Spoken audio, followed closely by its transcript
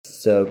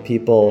So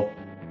people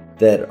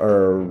that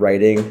are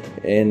writing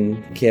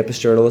in campus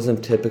journalism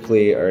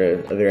typically are a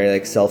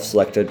very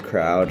self-selected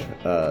crowd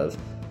of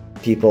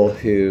people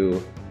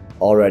who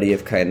already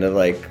have kind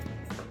of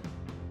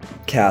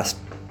cast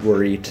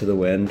worry to the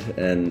wind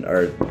and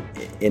are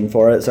in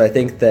for it. So I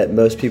think that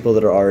most people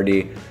that are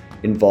already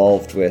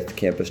involved with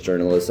campus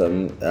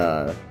journalism,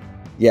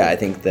 I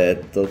think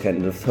that they'll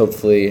kind of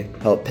hopefully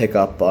help pick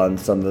up on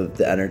some of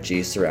the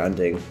energy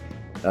surrounding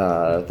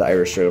the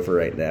Irish Rover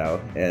right now,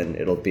 and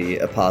it'll be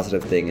a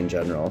positive thing in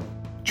general.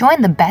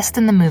 Join the best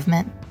in the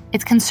movement.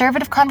 It's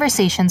Conservative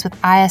Conversations with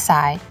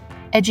ISI,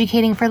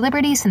 educating for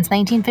liberty since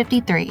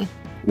 1953.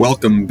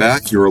 Welcome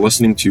back. You are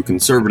listening to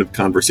Conservative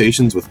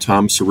Conversations with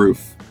Tom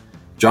Saroof.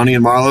 Johnny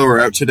and Marlo are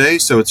out today,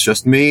 so it's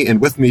just me,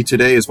 and with me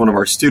today is one of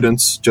our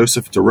students,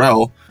 Joseph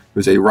DeReuil,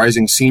 who's a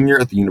rising senior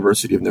at the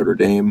University of Notre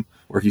Dame,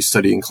 where he's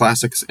studying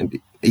classics and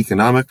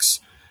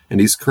economics, and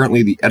he's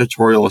currently the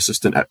editorial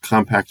assistant at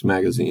Compact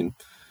Magazine.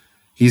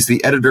 He's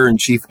the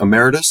editor-in-chief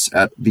emeritus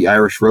at the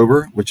Irish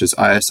Rover, which is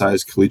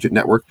ISI's collegiate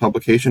network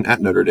publication at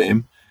Notre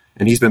Dame,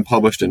 and he's been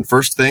published in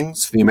First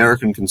Things, The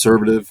American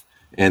Conservative,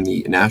 and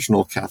the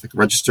National Catholic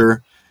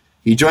Register.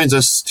 He joins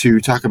us to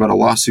talk about a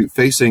lawsuit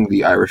facing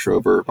the Irish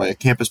Rover by a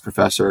campus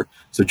professor.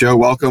 So, Joe,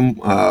 welcome.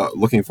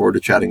 Looking forward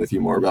to chatting with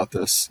you more about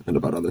this and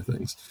about other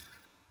things.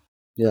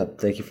 Yeah,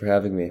 thank you for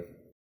having me.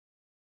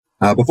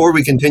 Before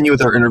we continue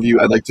with our interview,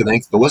 I'd like to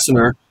thank the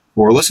listener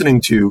for listening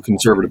to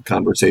Conservative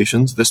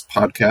Conversations. This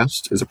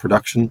podcast is a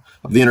production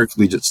of the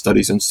Intercollegiate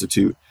Studies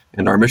Institute,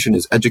 and our mission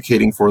is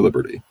educating for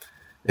liberty.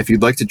 If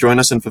you'd like to join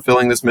us in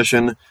fulfilling this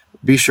mission,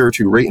 be sure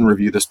to rate and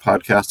review this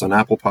podcast on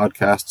Apple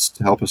Podcasts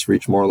to help us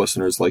reach more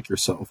listeners like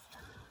yourself.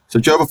 So,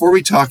 Joe, before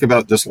we talk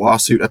about this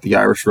lawsuit at the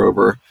Irish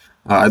Rover,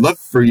 I'd love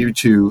for you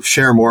to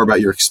share more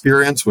about your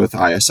experience with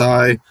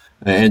ISI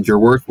and your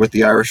work with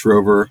the Irish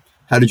Rover.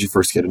 How did you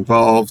first get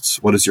involved?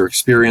 What has your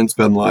experience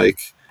been like?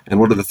 And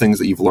what are the things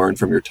that you've learned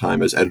from your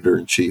time as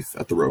editor-in-chief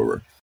at the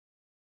Rover?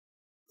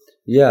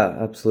 Yeah,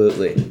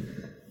 absolutely.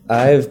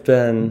 I've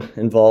been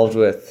involved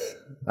with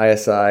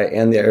ISI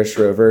and the Irish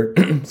Rover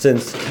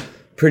since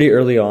pretty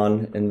early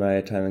on in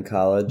my time in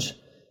college.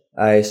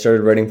 I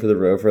started writing for the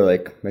Rover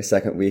my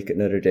second week at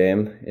Notre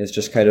Dame. It's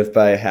just kind of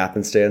by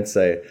happenstance.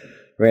 I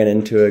ran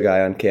into a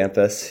guy on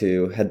campus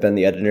who had been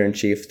the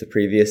editor-in-chief the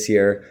previous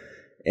year,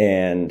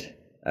 and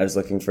I was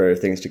looking for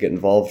things to get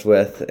involved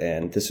with,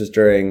 and this was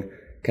during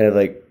kind of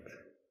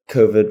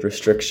COVID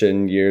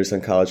restriction years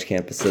on college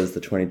campuses, the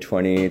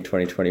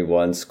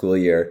 2020-2021 school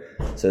year.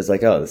 So it's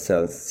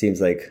this seems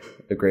like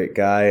a great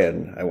guy,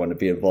 and I want to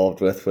be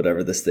involved with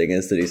whatever this thing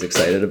is that he's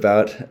excited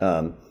about.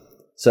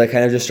 So I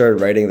kind of just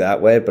started writing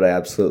that way, but I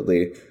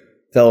absolutely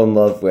fell in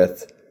love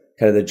with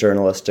kind of the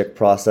journalistic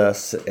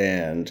process,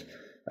 and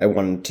I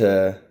wanted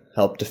to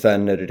help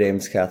defend Notre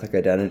Dame's Catholic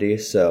identity,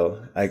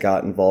 so I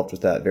got involved with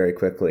that very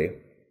quickly.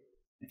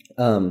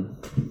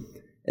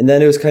 And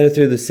then it was kind of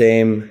through the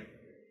same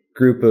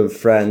group of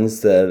friends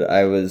that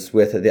I was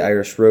with at the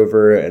Irish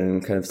Rover and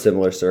in kind of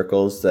similar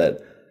circles that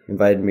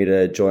invited me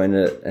to join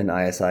an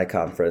ISI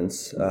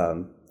conference.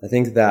 I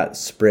think that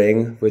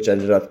spring, which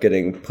ended up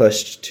getting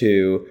pushed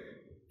to,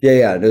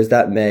 it was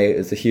that May. It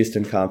was the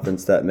Houston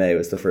conference that May. It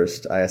was the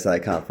first ISI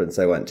conference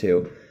I went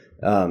to.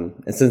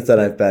 And since then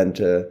I've been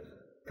to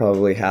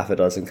probably half a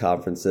dozen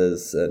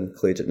conferences and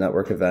collegiate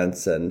network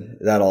events, and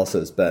that also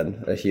has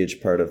been a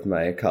huge part of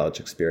my college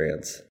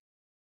experience.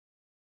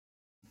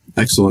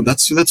 Excellent.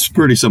 That's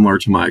pretty similar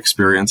to my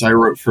experience. I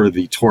wrote for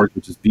the Torch,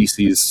 which is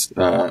BC's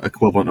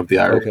equivalent of the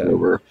Irish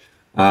Rover.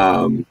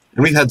 And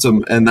we've had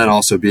some, and then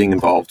also being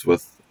involved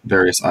with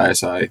various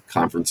ISI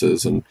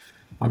conferences and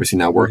obviously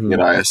now working at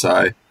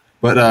ISI.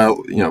 But,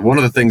 one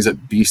of the things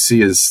at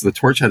BC is the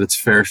Torch had its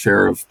fair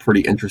share of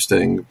pretty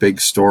interesting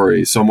big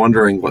stories. So I'm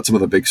wondering what some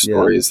of the big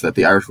stories that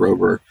the Irish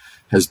Rover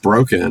has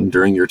broken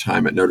during your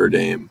time at Notre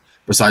Dame,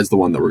 besides the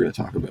one that we're going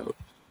to talk about.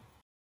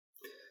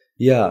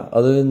 Yeah,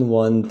 other than the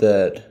one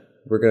that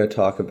we're going to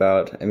talk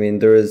about, I mean,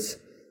 there was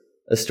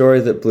a story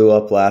that blew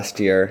up last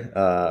year.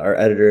 Our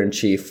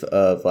editor-in-chief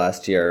of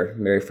last year,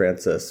 Mary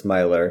Frances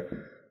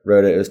Myler,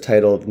 wrote it. It was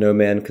titled "No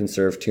Man Can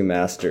Serve Two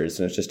Masters,"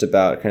 and it's just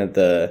about kind of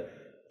the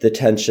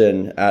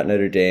tension at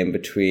Notre Dame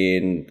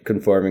between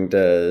conforming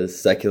to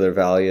secular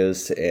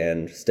values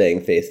and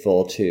staying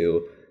faithful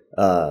to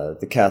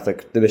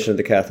the mission of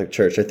the Catholic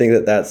Church. I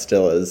think that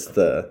still is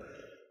the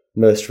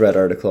most read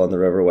article on the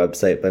Rover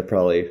website by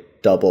probably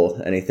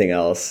double anything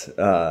else.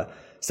 So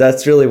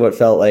that's really what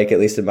felt like, at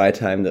least in my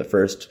time, that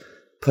first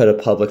put a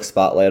public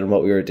spotlight on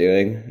what we were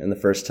doing. And the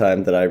first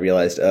time that I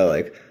realized,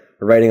 we're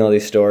writing all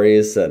these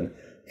stories, and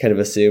kind of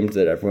assumed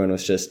that everyone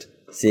was just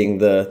seeing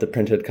the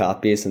printed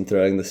copies and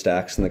throwing the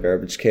stacks in the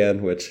garbage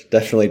can, which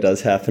definitely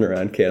does happen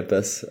around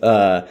campus.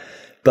 But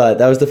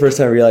that was the first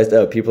time I realized,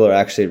 people are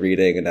actually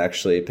reading and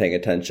actually paying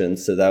attention.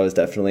 So that was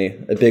definitely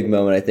a big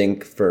moment, I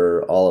think,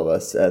 for all of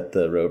us at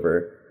the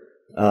Rover.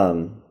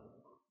 Other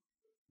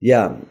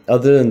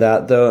than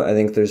that, though, I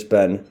think there's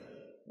been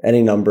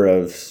any number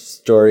of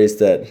stories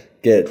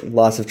that get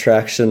lots of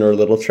traction or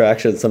little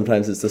traction.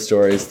 Sometimes it's the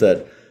stories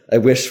that I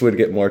wish would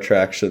get more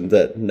traction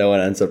that no one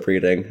ends up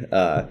reading.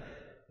 I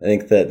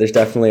think that there's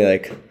definitely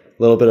like a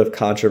little bit of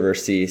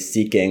controversy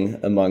seeking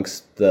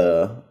amongst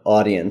the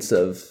audience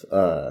of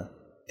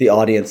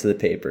the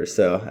paper.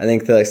 So I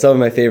think that like some of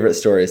my favorite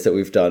stories that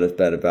we've done have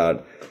been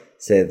about,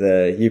 say,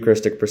 the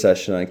Eucharistic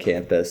procession on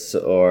campus,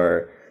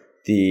 or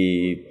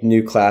the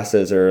new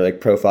classes, or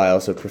like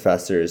profiles of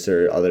professors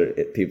or other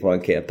people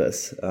on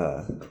campus.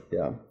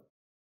 Yeah.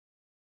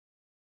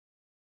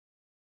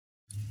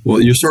 Well,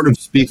 you're sort of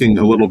speaking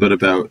a little bit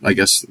about, I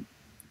guess,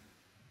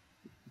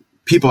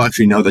 people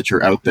actually know that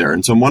you're out there.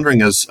 And so I'm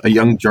wondering, as a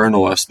young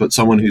journalist, but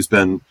someone who's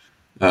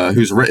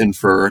written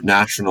for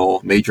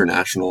major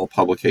national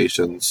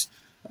publications,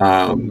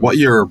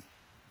 for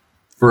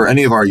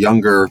any of our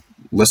younger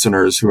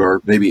listeners who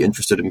are maybe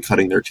interested in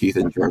cutting their teeth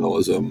in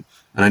journalism,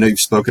 and I know you've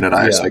spoken at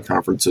ISI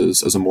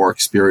conferences as a more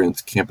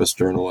experienced campus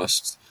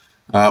journalist,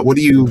 what would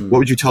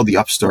you tell the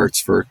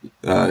upstarts for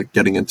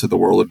getting into the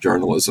world of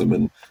journalism,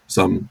 and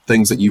some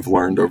things that you've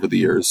learned over the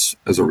years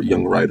as a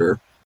young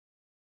writer?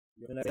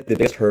 The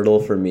biggest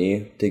hurdle for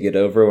me to get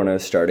over when I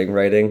was starting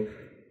writing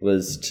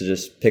was to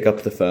just pick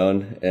up the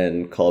phone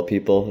and call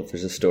people if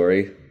there's a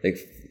story. Like,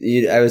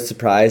 I was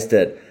surprised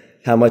at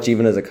how much,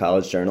 even as a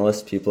college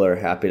journalist, people are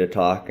happy to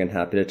talk and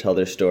happy to tell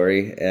their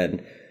story.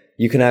 And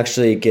you can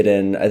actually get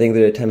in. I think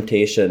there's a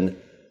temptation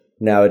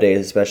nowadays,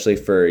 especially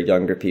for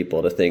younger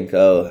people, to think,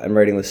 oh, I'm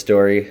writing the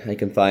story, I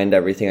can find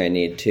everything I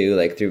need to,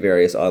 like through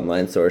various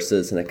online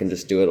sources, and I can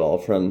just do it all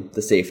from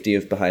the safety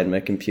of behind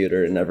my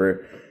computer and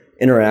never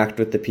interact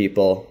with the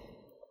people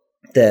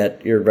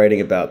that you're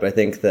writing about. But I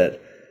think that,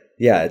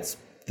 it's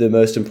the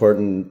most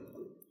important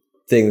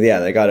thing,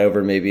 that I got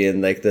over maybe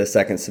in like the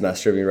second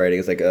semester of me writing,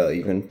 is like, oh,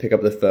 you can pick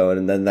up the phone,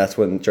 and then that's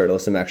when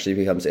journalism actually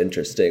becomes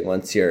interesting,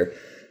 once you're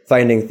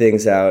finding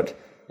things out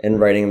and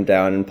writing them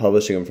down and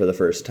publishing them for the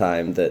first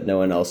time that no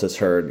one else has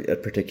heard a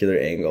particular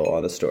angle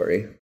on a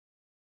story.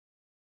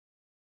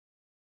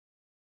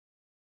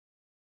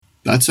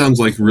 That sounds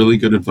like really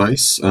good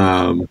advice.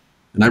 And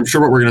I'm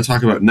sure what we're going to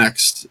talk about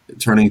next,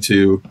 turning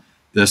to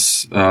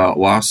this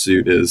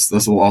lawsuit, is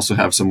this will also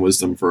have some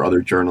wisdom for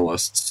other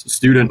journalists,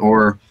 student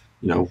or,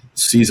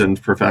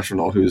 seasoned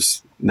professional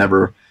who's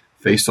never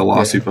faced a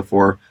lawsuit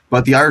before.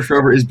 But the Irish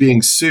Rover is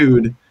being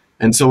sued,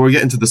 and so we'll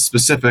get into the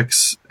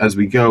specifics as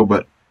we go,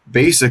 but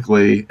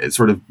basically, it's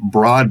sort of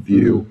broad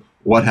view,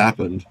 what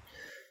happened?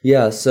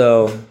 Yeah,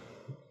 so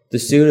the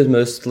suit is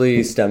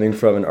mostly stemming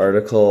from an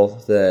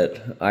article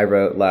that I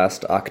wrote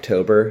last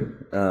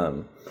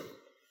October.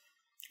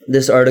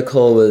 This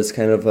article was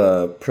kind of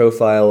a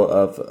profile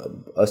of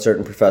a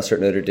certain professor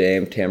at Notre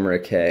Dame, Tamara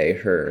Kay,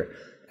 her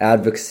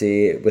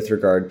advocacy with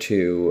regard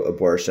to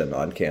abortion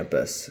on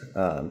campus.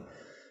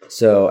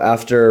 So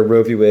after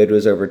Roe v. Wade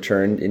was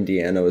overturned,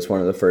 Indiana was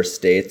one of the first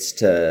states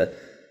to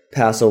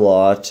pass a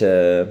law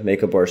to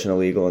make abortion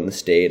illegal in the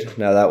state.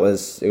 Now it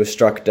was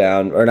struck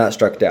down, or not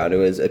struck down, it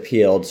was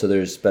appealed, so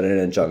there's been an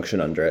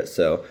injunction under it.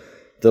 So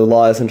the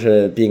law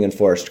isn't being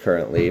enforced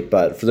currently,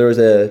 but there was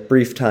a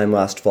brief time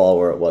last fall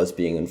where it was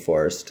being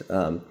enforced.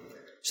 So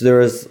there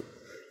was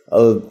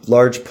a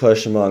large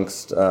push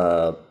amongst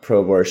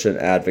pro-abortion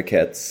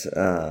advocates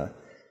kind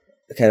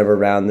of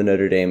around the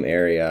Notre Dame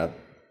area.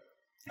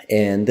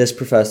 And this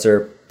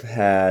professor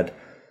had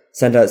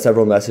sent out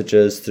several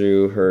messages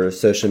through her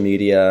social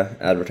media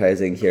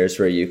advertising, here's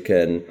where you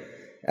can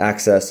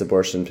access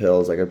abortion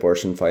pills, like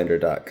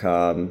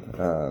abortionfinder.com,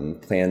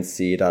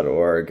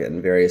 planc.org,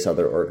 and various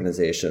other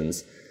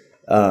organizations.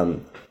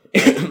 In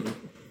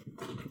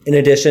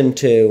addition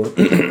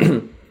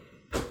to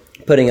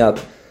putting up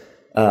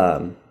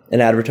an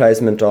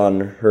advertisement on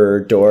her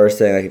door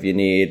saying, like,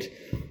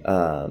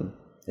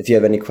 if you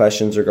have any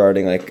questions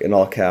regarding, like, in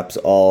all caps,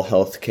 all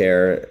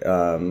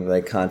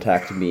healthcare,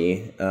 contact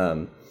me.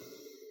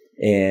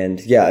 And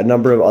a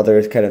number of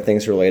other kind of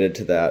things related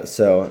to that.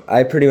 So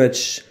I pretty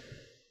much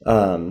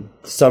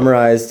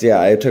summarized,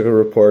 I took a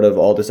report of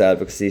all this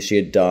advocacy she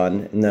had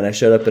done, and then I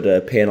showed up at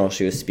a panel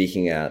she was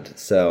speaking at.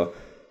 So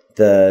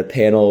the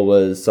panel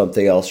was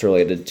something else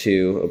related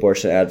to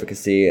abortion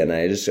advocacy, and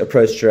I just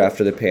approached her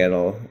after the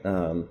panel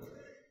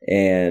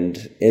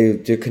and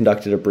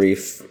conducted a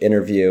brief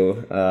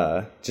interview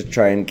to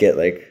try and get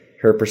like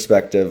her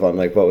perspective on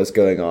like what was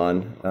going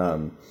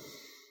on.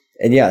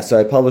 So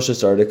I published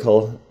this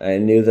article. I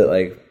knew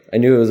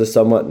it was a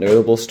somewhat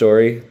notable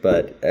story,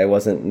 but I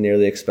wasn't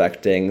nearly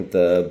expecting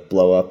the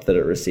blow up that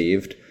it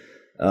received.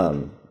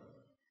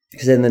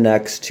 Because in the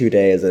next 2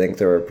 days, I think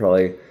there were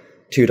probably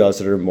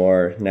 24 or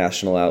more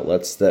national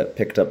outlets that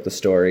picked up the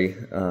story.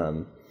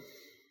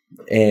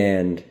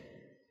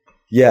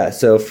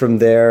 So from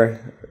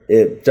there,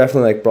 it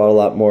definitely brought a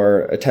lot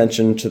more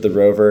attention to the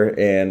Rover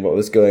and what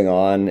was going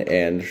on,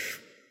 and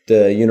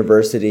the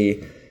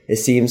university, it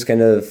seems,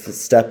 kind of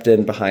stepped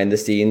in behind the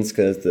scenes,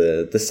 because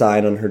the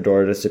sign on her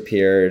door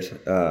disappeared.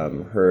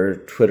 Her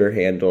Twitter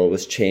handle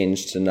was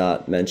changed to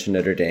not mention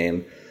Notre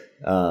Dame.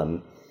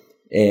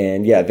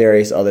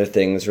 Various other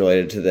things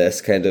related to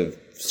this kind of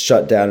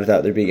shut down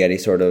without there being any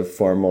sort of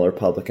formal or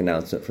public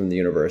announcement from the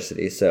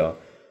university. So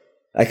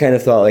I kind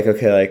of thought I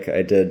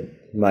did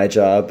my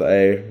job.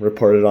 I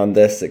reported on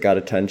this, it got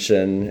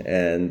attention,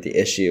 and the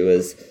issue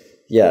is,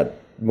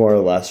 more or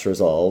less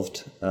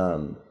resolved.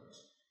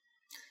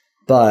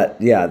 But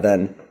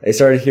then I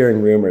started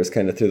hearing rumors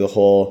kind of through the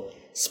whole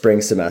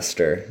spring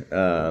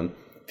semester.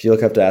 People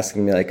kept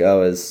asking me like,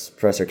 "Oh, is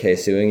Professor K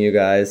suing you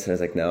guys?" And I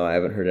was like, "No, I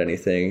haven't heard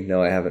anything.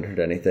 No, I haven't heard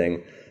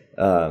anything."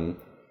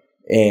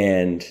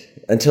 And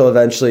until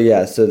eventually,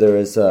 so there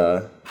was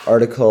a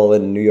article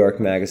in New York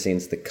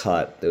Magazine's The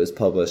Cut that was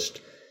published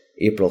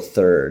April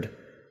 3rd.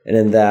 And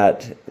in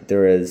that,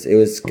 it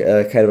was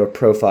kind of a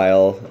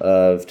profile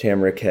of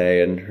Tamara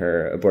Kay and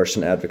her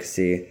abortion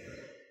advocacy.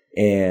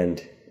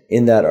 And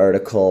in that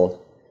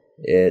article,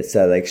 it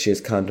said like she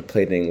was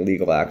contemplating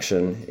legal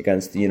action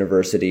against the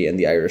university and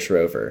the Irish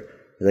Rover.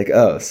 Like,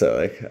 oh, so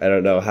like I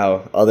don't know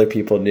how other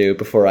people knew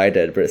before I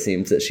did, but it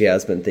seems that she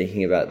has been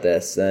thinking about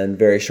this. And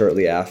very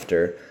shortly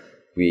after,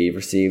 we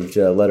received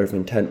a letter of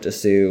intent to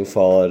sue,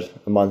 followed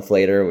a month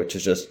later, which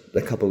is just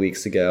a couple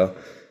weeks ago,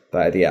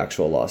 by the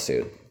actual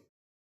lawsuit.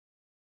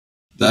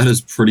 That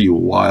is pretty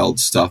wild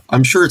stuff.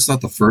 I'm sure it's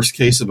not the first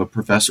case of a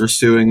professor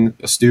suing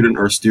a student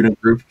or a student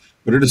group,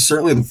 but it is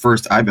certainly the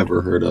first I've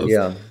ever heard of.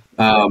 Yeah.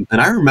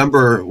 And I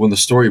remember when the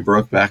story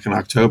broke back in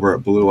October, it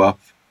blew up.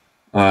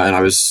 And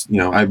I was,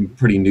 I'm a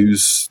pretty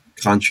news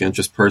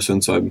conscientious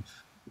person, so I'm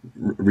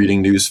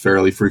reading news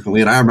fairly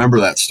frequently. And I remember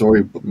that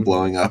story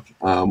blowing up.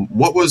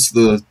 What was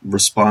the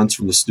response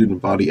from the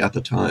student body at the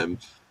time?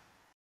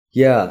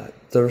 Yeah,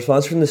 the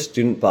response from the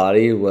student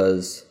body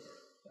was,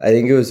 I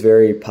think it was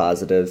very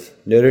positive.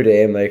 Notre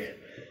Dame,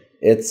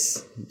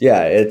 has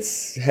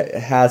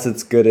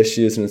its good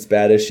issues and its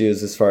bad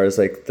issues as far as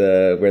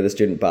where the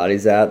student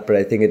body's at, but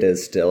I think it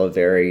is still a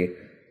very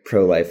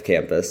pro-life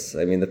campus.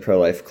 I mean, the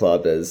pro-life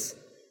club is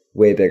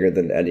way bigger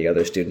than any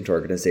other student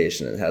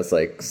organization. It has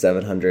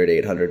 700,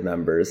 800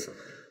 members.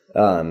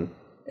 And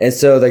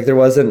so there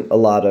wasn't a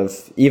lot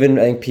of, even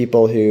I think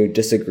people who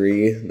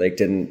disagree,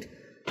 didn't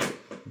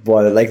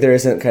want to, there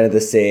isn't kind of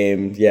the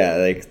same,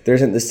 there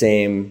isn't the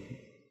same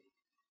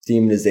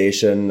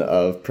demonization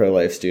of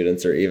pro-life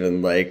students, or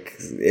even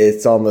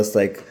it's almost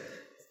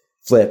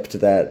flipped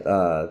that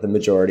the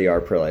majority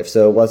are pro-life.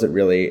 So it wasn't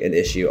really an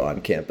issue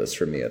on campus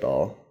for me at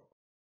all.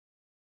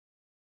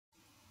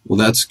 Well,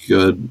 that's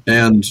good.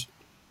 And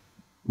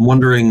I'm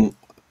wondering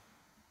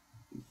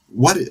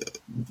what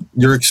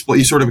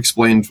you sort of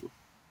explained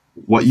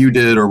what you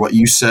did or what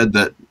you said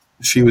that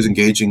she was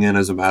engaging in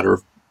as a matter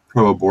of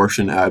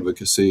pro-abortion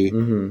advocacy.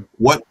 Mm-hmm.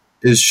 What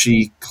is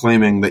she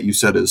claiming that you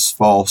said is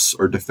false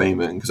or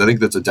defaming? Because I think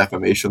that's a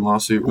defamation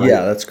lawsuit, right?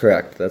 Yeah, that's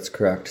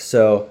correct.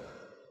 So,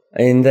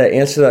 I mean, the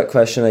answer to that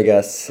question, I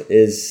guess,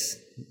 is,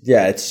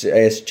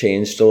 it's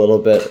changed a little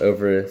bit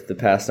over the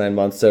past 9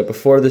 months. So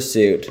before the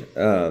suit,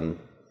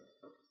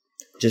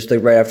 just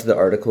right after the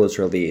article was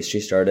released, she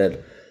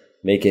started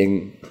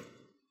making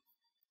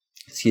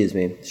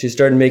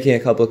a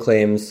couple of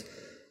claims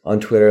on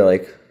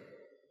Twitter.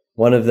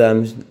 One of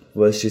them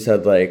was, she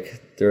said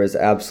there was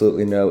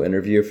absolutely no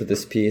interview for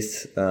this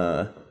piece,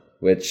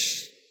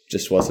 which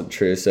just wasn't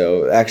true.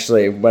 So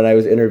actually, when I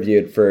was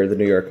interviewed for the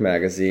New York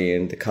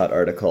Magazine, the Cut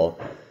article,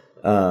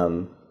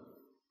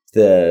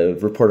 the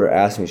reporter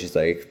asked me, she's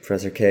like,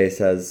 Professor K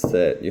says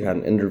that you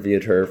hadn't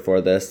interviewed her for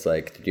this.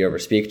 Did you ever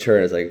speak to her?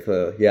 And I was like,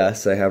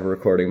 yes, I have a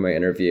recording of my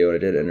interview, and I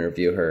did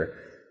interview her.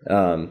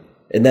 And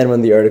then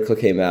when the article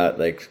came out,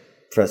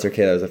 Professor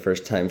K, that was the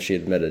first time she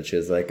admitted, she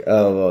was like,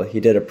 oh, well, he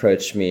did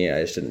approach me.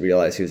 I just didn't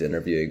realize he was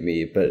interviewing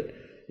me. But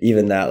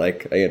even that,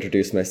 I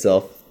introduced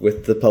myself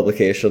with the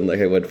publication like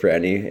I would for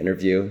any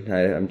interview.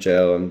 Hi, I'm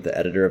Joe. I'm the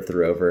editor of the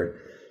Rover.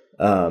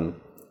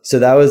 So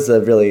that was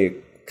a really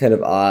kind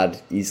of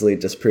odd, easily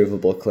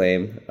disprovable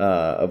claim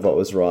of what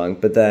was wrong.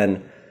 But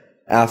then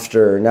now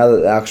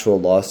that the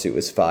actual lawsuit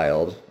was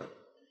filed,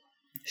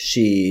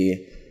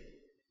 she's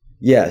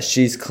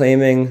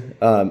claiming,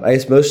 I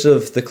guess most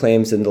of the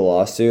claims in the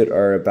lawsuit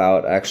are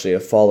about actually a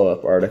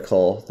follow-up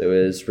article that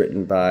was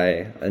written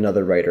by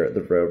another writer at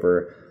the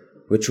Rover,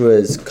 which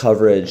was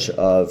coverage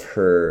of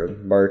her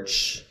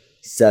March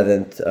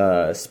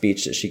 7th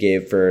speech that she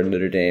gave for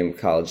Notre Dame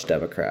College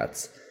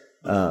Democrats.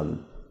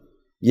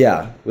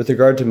 With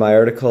regard to my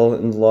article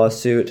in the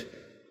lawsuit,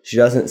 she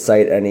doesn't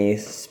cite any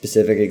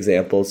specific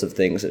examples of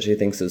things that she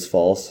thinks is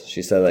false.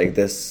 She said,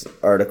 this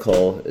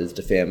article is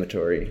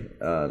defamatory,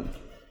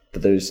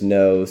 but there's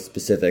no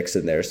specifics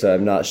in there, so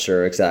I'm not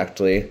sure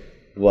exactly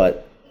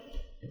what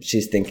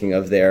she's thinking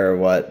of there, or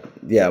what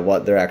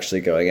they're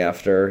actually going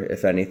after,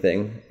 if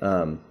anything.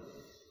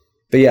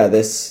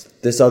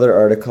 This other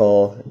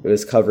article, it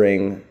was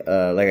covering,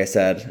 like I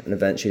said, an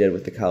event she did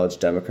with the College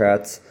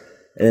Democrats,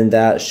 and in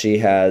that she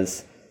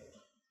has,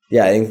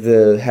 I think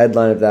the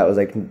headline of that was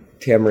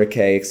Tamara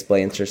Kay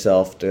explains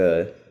herself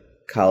to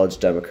College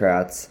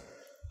Democrats.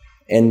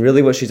 And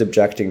really what she's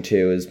objecting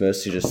to is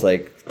mostly just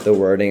the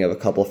wording of a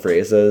couple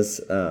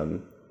phrases.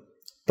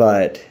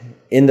 But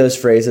in those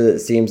phrases, it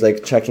seems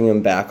like checking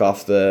them back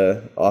off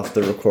the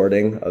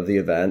recording of the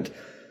event.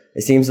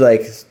 It seems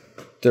like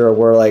there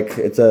were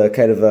it's a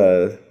kind of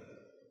a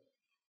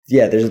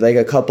yeah, there's like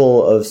a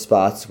couple of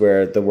spots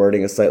where the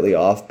wording is slightly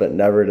off, but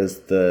never does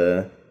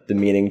the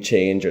meaning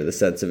change or the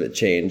sense of it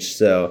change.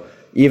 So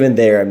even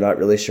there, I'm not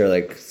really sure,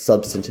 like,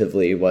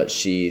 substantively what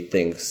she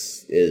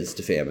thinks is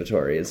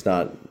defamatory. It's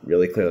not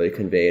really clearly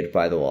conveyed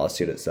by the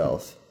lawsuit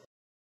itself.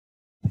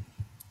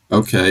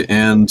 Okay,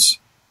 and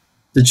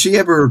did she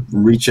ever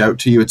reach out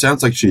to you? It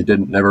sounds like she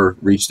never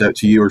reached out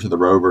to you or to the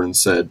Rover and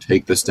said,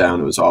 take this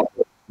down. It was all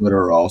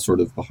Twitter, all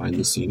sort of behind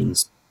the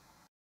scenes.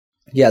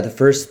 Yeah, the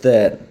first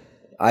that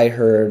I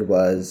heard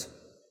was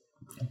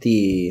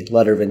the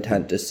letter of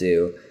intent to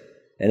sue.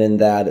 And in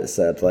that it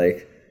said,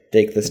 like,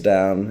 take this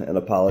down and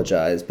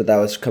apologize. But that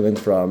was coming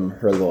from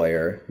her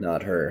lawyer,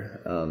 not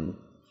her.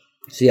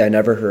 So yeah, I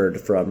never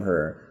heard from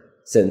her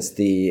since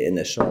the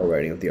initial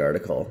writing of the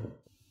article.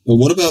 Well,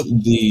 what about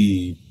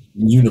the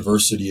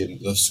university and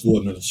the school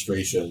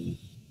administration?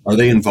 Are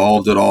they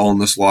involved at all in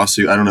this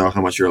lawsuit? I don't know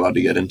how much you're allowed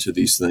to get into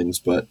these things,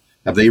 but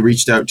have they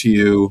reached out to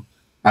you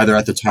either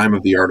at the time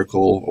of the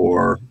article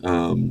or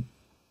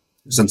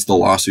since the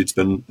lawsuit's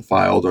been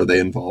filed? Are they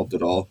involved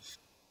at all?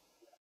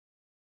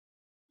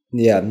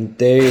 Yeah,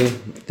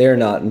 they're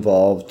not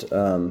involved.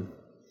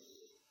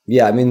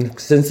 Yeah, I mean,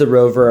 since the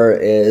Rover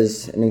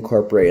is an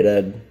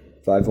incorporated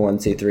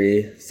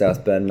 501c3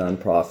 South Bend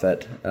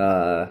nonprofit,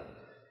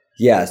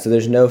 yeah, so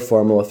there's no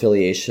formal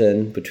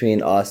affiliation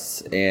between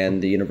us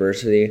and the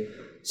university.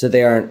 So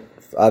they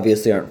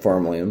obviously aren't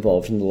formally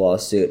involved in the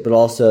lawsuit. But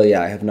also,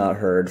 yeah, I have not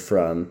heard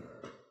from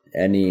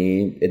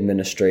any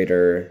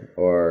administrator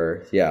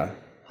or, yeah,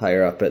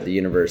 higher up at the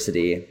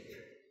university.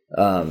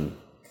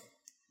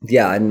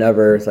 Yeah, I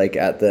never, like,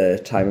 at the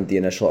time of the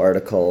initial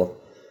article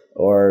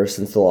or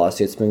since the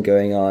lawsuit's been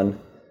going on.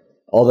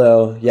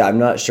 Although, yeah, I'm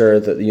not sure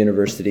that the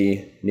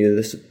university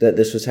knew that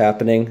this was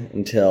happening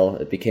until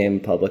it became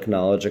public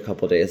knowledge a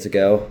couple days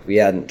ago. We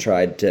hadn't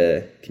tried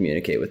to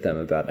communicate with them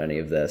about any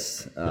of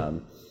this.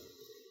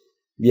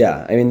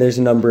 Yeah, I mean, there's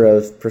a number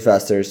of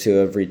professors who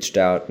have reached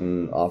out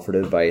and offered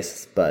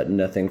advice, but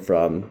nothing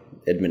from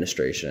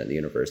administration at the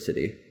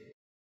university.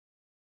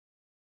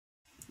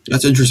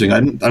 That's interesting.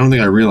 I don't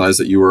think I realized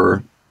that you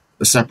were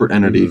a separate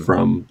entity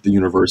from the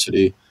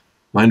university.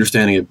 My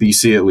understanding at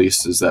BC, at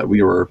least, is that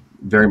we were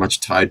very much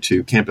tied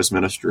to campus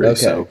ministry. Okay,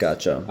 so,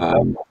 gotcha.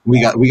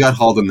 We got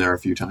hauled in there a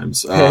few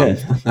times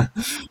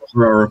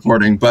for our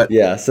reporting, but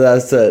yeah, so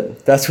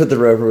that's what the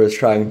Rover was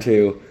trying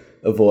to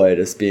avoid,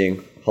 is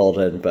being hauled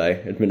in by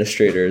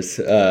administrators.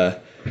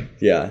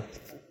 Yeah,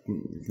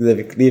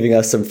 leaving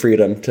us some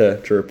freedom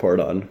to report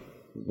on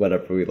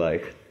whatever we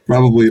like.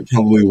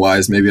 Probably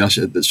wise. Maybe I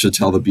should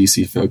tell the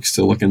BC folks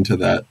to look into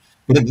that.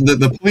 But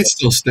the point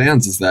still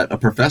stands, is that a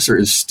professor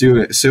is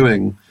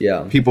suing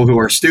people who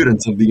are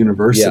students of the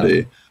university.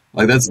 Yeah.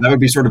 Like that would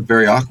be sort of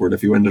very awkward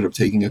if you ended up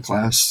taking a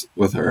class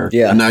with her.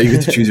 Yeah. And now you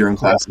get to choose your own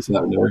classes, so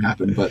that would never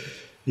happen. But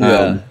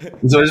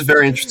so it's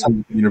very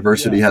interesting. The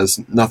university has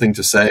nothing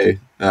to say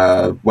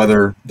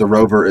whether the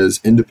Rover is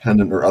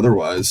independent or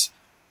otherwise.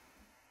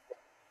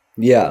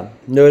 Yeah,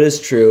 no, it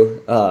is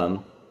true.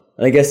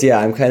 And I guess, yeah,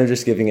 I'm kind of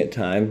just giving it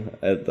time.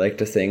 I'd like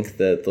to think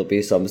that there'll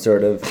be some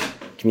sort of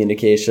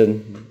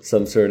communication,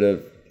 some sort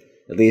of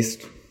at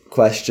least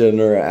question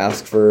or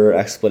ask for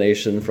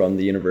explanation from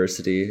the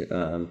university.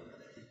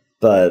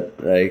 But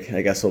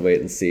I guess we'll wait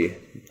and see.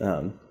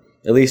 At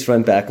least when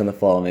I'm back in the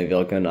fall, maybe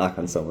I'll go knock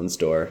on someone's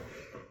door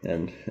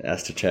and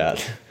ask to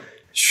chat.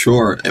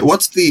 Sure.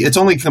 It's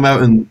only come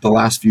out in the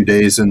last few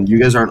days, and you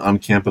guys aren't on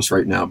campus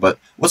right now, but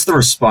what's the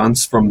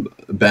response from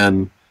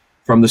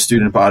the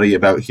student body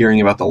about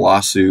hearing about the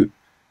lawsuit?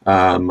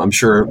 I'm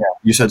sure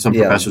you said some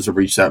professors have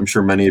reached out. I'm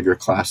sure many of your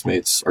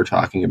classmates are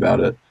talking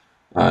about it.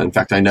 In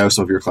fact, I know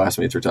some of your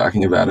classmates are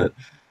talking about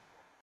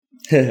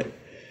it.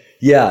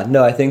 Yeah,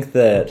 no, I think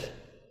that,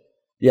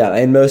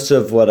 and most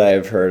of what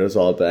I've heard has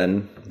all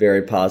been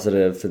very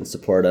positive and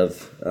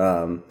supportive.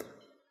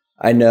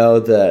 I know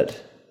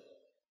that,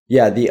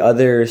 the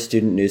other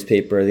student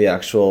newspaper, the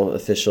actual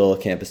official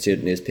campus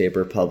student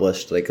newspaper,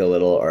 published like a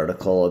little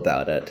article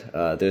about it.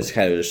 There's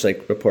kind of just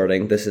like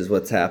reporting this is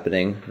what's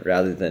happening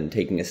rather than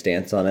taking a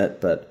stance on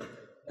it. But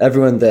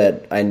everyone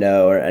that I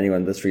know or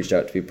anyone that's reached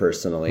out to me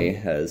personally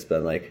has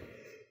been like,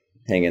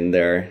 hang in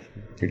there,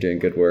 you're doing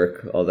good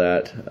work, all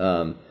that.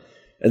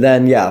 And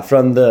then,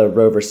 from the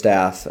Rover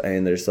staff, I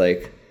mean, there's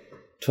like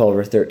 12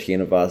 or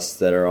 13 of us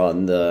that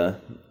are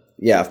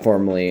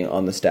formally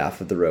on the staff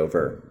of the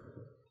Rover.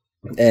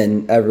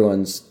 And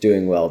everyone's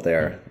doing well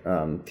there.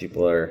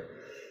 People are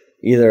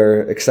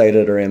either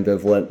excited or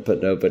ambivalent,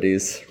 but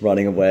nobody's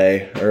running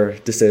away or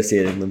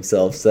dissociating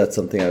themselves. So that's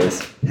something I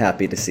was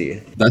happy to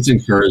see. That's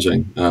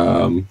encouraging.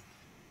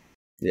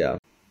 Yeah.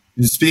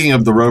 Speaking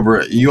of the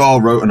Rover, you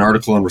all wrote an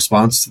article in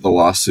response to the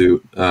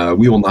lawsuit,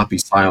 We Will Not Be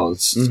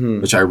Silenced,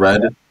 which I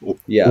read.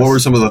 Yes. What were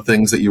some of the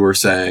things that you were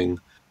saying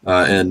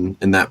in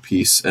that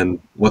piece? And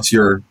what's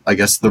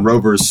the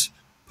Rover's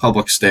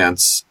public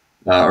stance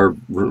or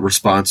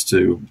response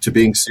to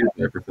being sued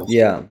by professors?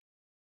 Yeah,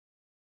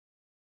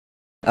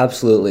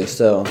 absolutely.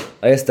 So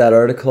I guess that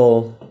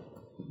article,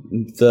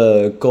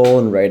 the goal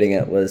in writing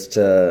it was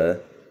to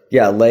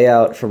lay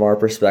out from our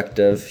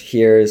perspective.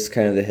 Here's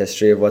kind of the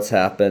history of what's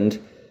happened.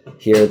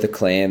 Here are the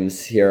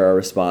claims. Here are our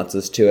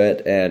responses to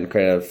it. And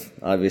kind of,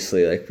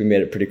 obviously, like we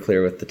made it pretty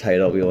clear with the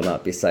title, We Will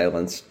Not Be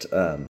Silenced.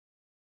 Kind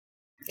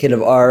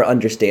of our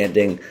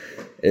understanding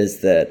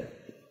is that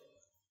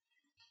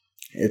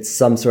it's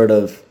some sort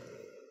of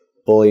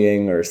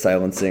bullying or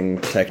silencing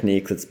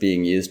technique that's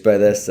being used by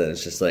this. And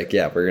it's just like,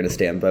 we're going to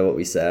stand by what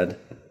we said.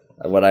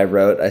 What I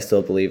wrote, I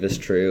still believe is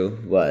true.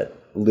 What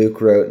Luke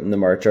wrote in the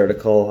March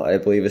article, I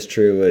believe is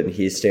true, and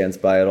he stands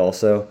by it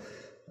also.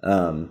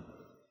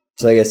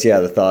 So I guess,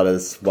 the thought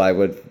is,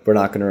 we're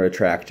not going to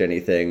retract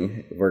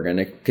anything. We're going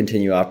to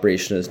continue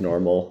operation as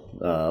normal,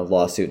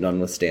 lawsuit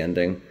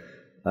notwithstanding.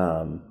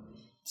 We're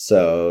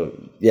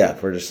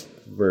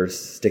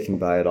sticking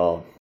by it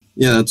all.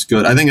 Yeah, that's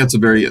good. I think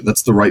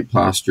that's the right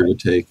posture to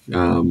take.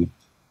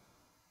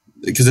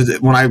 Because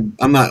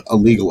I'm not a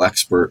legal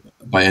expert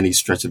by any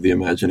stretch of the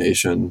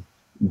imagination,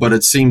 but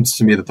it seems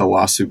to me that the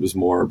lawsuit was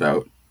more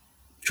about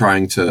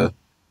trying to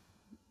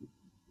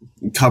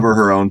cover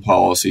her own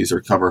policies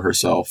or cover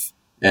herself,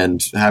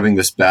 and having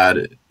this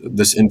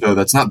info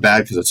that's not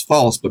bad because it's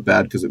false, but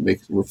bad because it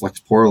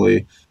reflects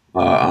poorly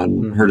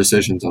on her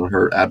decisions, on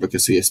her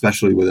advocacy,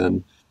 especially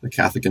within a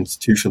Catholic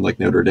institution like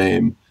Notre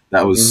Dame.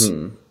 That was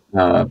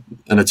an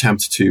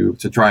attempt to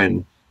try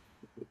and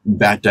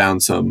bat down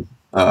some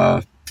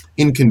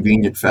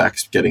inconvenient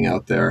facts getting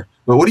out there.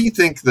 But what do you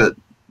think that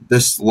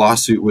this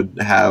lawsuit would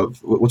have?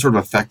 What sort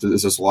of effect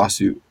is this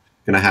lawsuit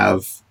going to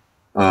have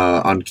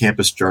on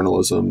campus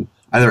journalism,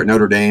 either at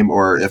Notre Dame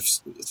or if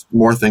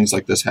more things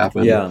like this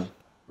happen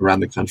around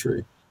the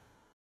country?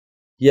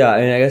 Yeah,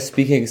 I mean, I guess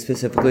speaking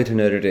specifically to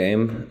Notre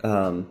Dame,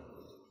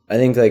 I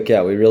think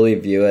we really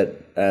view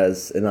it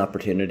as an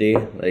opportunity.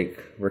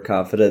 Like, we're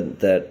confident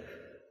that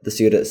the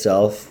suit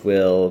itself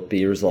will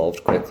be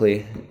resolved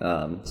quickly,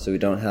 so we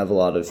don't have a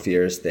lot of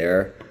fears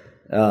there.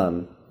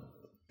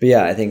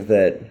 I think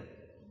that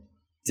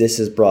this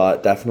has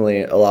brought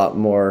definitely a lot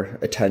more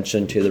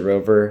attention to the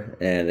Rover,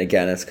 and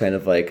again, it's kind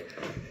of like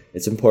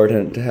it's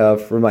important to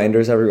have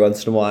reminders every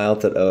once in a while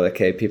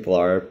that people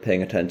are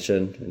paying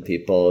attention and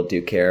people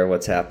do care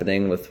what's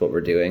happening with what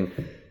we're doing.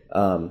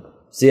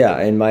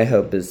 And my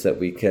hope is that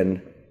we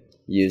can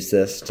use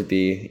this to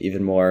be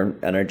even more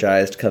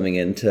energized coming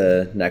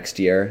into next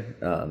year.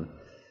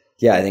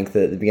 I think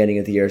that the beginning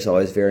of the year is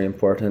always very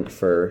important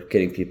for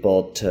getting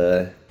people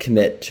to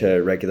commit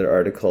to regular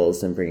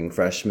articles and bringing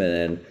freshmen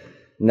in.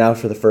 Now,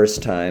 for the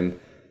first time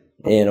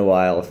in a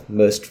while,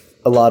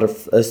 a lot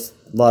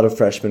of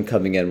freshmen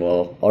coming in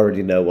will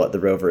already know what the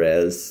Rover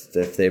is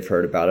if they've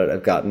heard about it.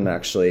 I've gotten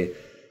actually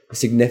a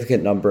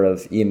significant number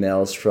of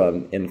emails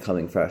from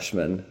incoming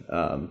freshmen,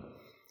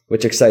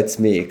 which excites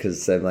me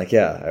because I'm like,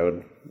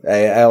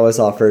 I always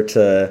offer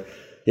to,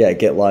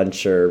 get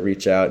lunch or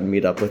reach out and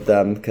meet up with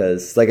them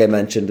because, like I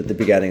mentioned at the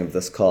beginning of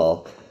this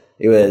call,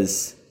 it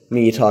was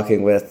me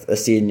talking with a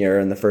senior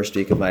in the first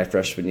week of my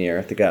freshman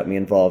year that got me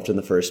involved in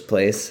the first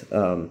place.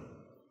 I'm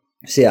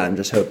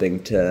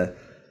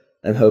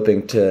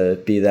hoping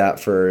to be that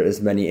for as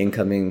many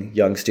incoming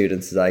young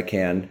students as I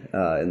can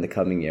in the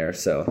coming year.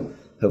 So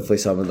hopefully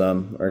some of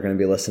them are going to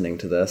be listening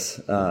to this.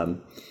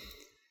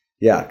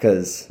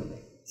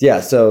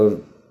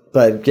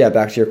 Back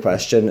to your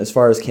question, as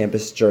far as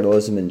campus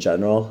journalism in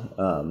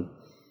general,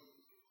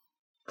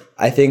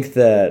 I think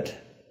that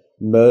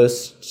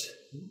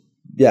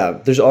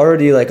there's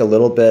already a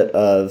little bit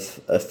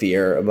of a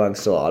fear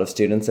amongst a lot of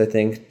students, I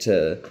think,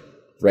 to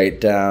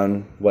write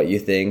down what you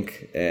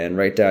think and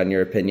write down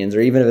your opinions, or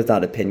even if it's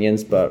not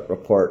opinions, but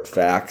report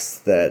facts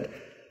that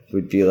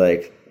would be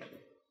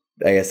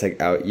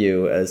out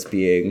you as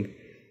being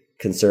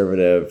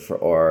conservative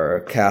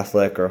or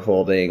Catholic or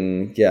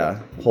holding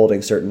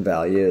certain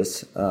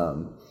values.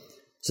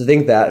 So I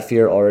think that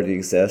fear already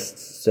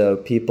exists. So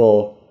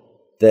people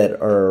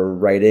that are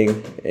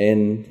writing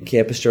in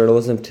campus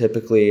journalism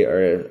typically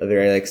are a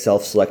very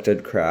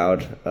self-selected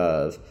crowd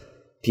of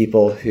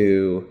people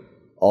who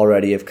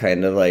already have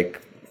kind of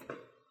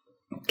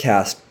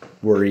cast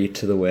worry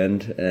to the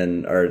wind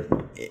and are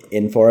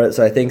in for it.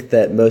 So I think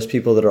that most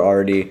people that are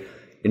already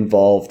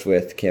involved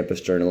with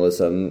campus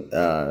journalism,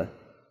 I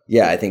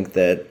think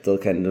that they'll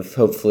kind of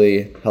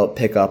hopefully help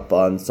pick up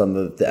on some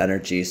of the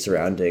energy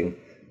surrounding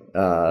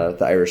the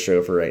Irish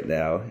Rover right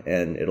now,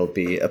 and it'll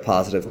be a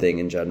positive thing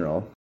in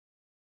general.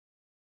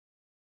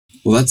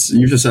 Well,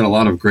 you just said a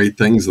lot of great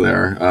things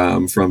there,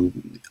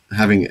 from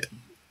having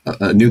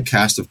a new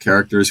cast of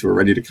characters who are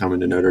ready to come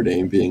into Notre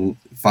Dame, being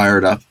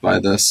fired up by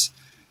this.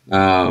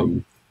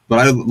 But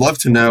I'd love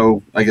to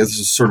know, I guess this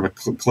is sort of a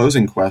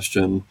closing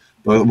question,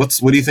 but what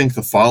do you think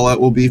the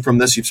fallout will be from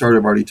this? You've sort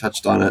of already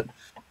touched on it,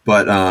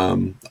 but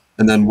and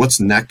then what's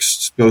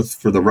next, both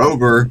for the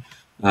Rover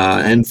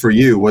and for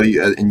you? What do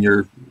you? And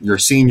you're a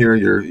senior.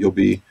 You'll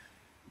be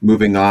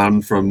moving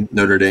on from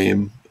Notre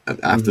Dame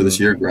after this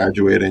year,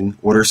 graduating.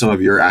 What are some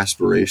of your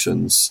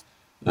aspirations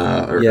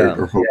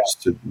or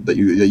hopes that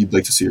you'd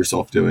like to see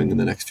yourself doing in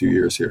the next few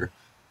years here?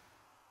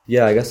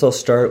 Yeah, I guess I'll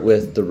start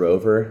with the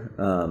Rover.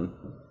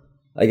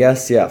 I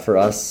guess, yeah, for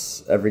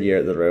us every year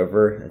at the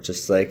Rover, it's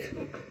just like,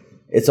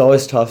 it's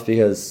always tough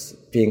because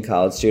being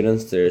college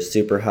students, there's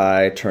super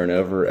high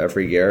turnover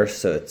every year.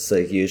 So it's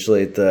like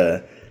usually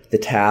the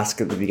task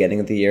at the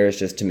beginning of the year is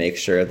just to make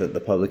sure that the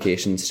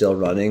publication's still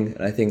running.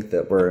 And I think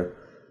that we're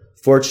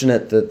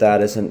fortunate that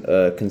that isn't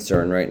a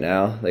concern right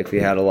now. Like, we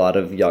had a lot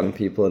of young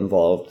people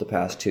involved the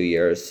past 2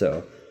 years.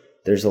 So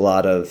there's a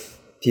lot of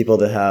people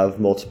that have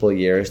multiple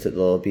years that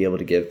they'll be able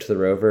to give to the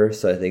Rover.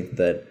 So I think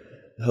that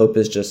hope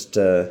is just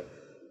to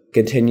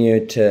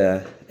continue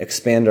to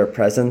expand our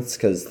presence,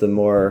 because the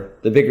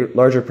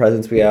larger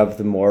presence we have,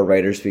 the more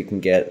writers we can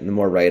get, and the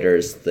more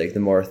writers, like the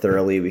more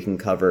thoroughly we can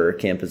cover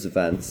campus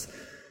events.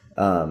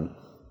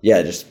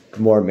 Just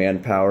more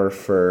manpower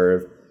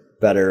for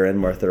better and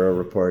more thorough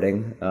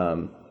reporting.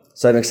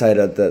 So I'm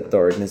excited that the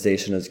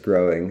organization is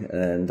growing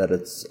and that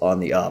it's on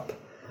the up.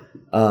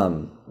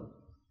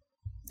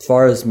 As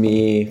far as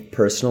me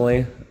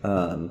personally,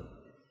 I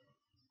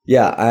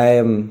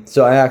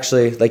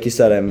actually, like you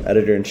said, I'm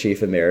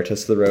editor-in-chief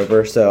emeritus of the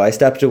Rover. So I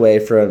stepped away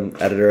from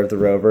editor of the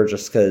Rover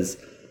just because,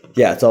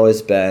 it's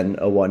always been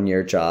a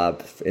 1-year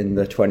job in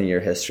the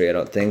 20-year history. I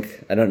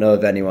don't know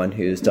of anyone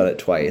who's done it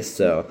twice.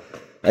 So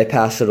I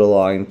passed it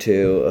along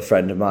to a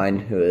friend of mine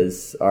who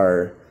is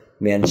our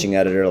managing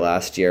editor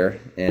last year,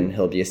 and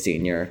he'll be a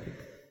senior.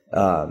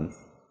 I'm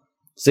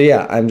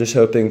just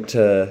hoping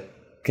to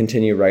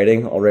continue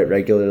writing. I'll write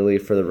regularly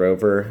for the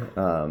Rover.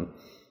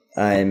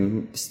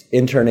 I'm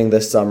interning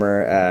this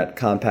summer at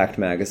Compact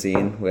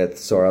Magazine with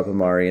Sohrab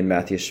Amari and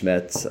Matthew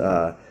Schmitz.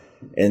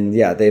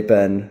 They've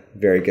been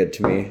very good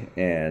to me,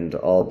 and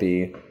I'll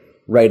be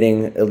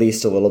writing at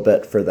least a little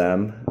bit for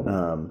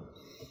them.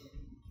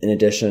 In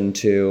addition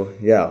to,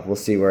 we'll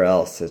see where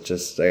else. It's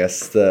just, I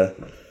guess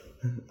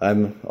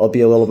I'll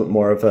be a little bit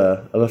more of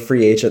a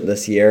free agent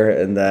this year,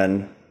 and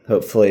then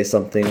hopefully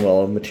something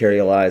will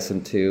materialize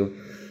into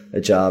a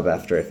job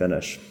after I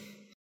finish.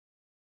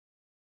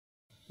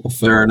 Well,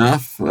 fair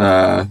enough.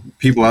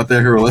 People out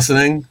there who are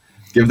listening,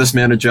 give this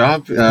man a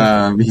job.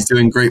 He's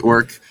doing great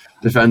work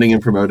defending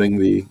and promoting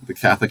the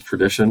Catholic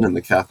tradition and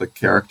the Catholic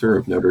character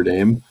of Notre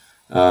Dame.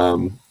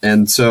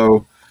 And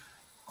so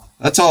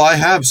that's all I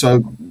have.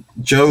 So,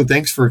 Joe,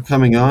 thanks for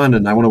coming on,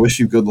 and I want to wish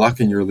you good luck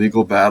in your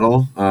legal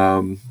battle.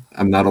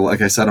 I'm not a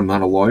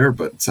lawyer,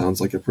 but it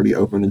sounds like a pretty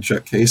open and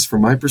shut case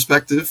from my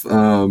perspective.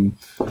 I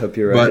hope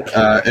you're right.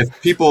 But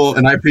if people,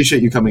 and I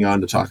appreciate you coming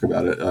on to talk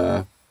about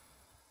it,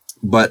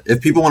 but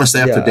if people want to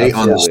stay up to date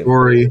on the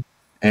story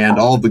and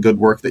all of the good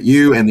work that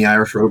you and the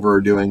Irish Rover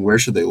are doing, where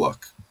should they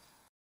look?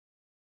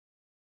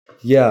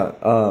 We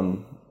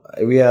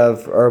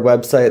have our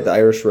website, the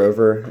Irish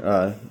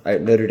Rover,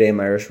 Notre Dame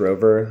Irish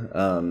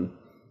Rover.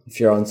 If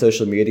you're on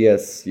social media,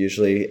 it's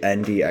usually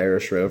ND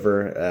Irish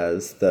Rover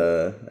as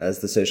the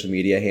social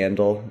media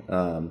handle.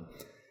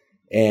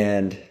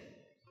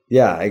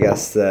 I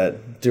guess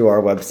that through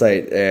our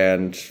website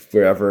and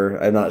wherever,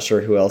 I'm not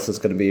sure who else is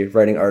going to be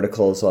writing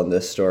articles on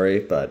this story,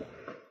 but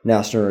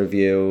National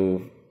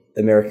Review,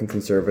 American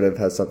Conservative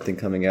has something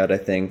coming out, I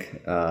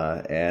think,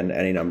 and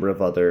any number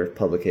of other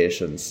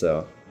publications.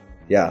 So,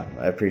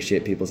 I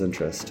appreciate people's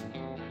interest.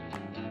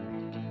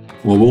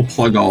 Well, we'll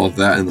plug all of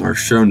that in our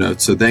show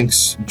notes. So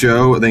thanks,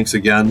 Joe. Thanks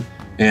again.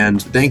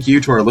 And thank you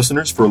to our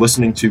listeners for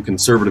listening to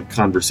Conservative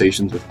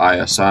Conversations with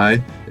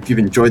ISI. If you've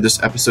enjoyed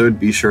this episode,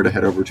 be sure to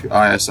head over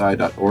to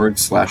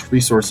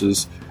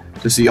isi.org/resources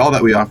to see all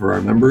that we offer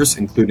our members,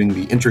 including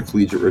the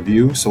Intercollegiate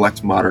Review,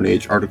 select modern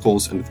age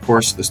articles, and of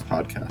course, this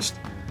podcast.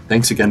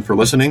 Thanks again for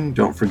listening.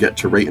 Don't forget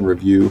to rate and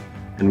review,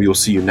 and we will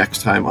see you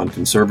next time on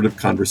Conservative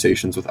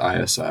Conversations with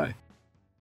ISI.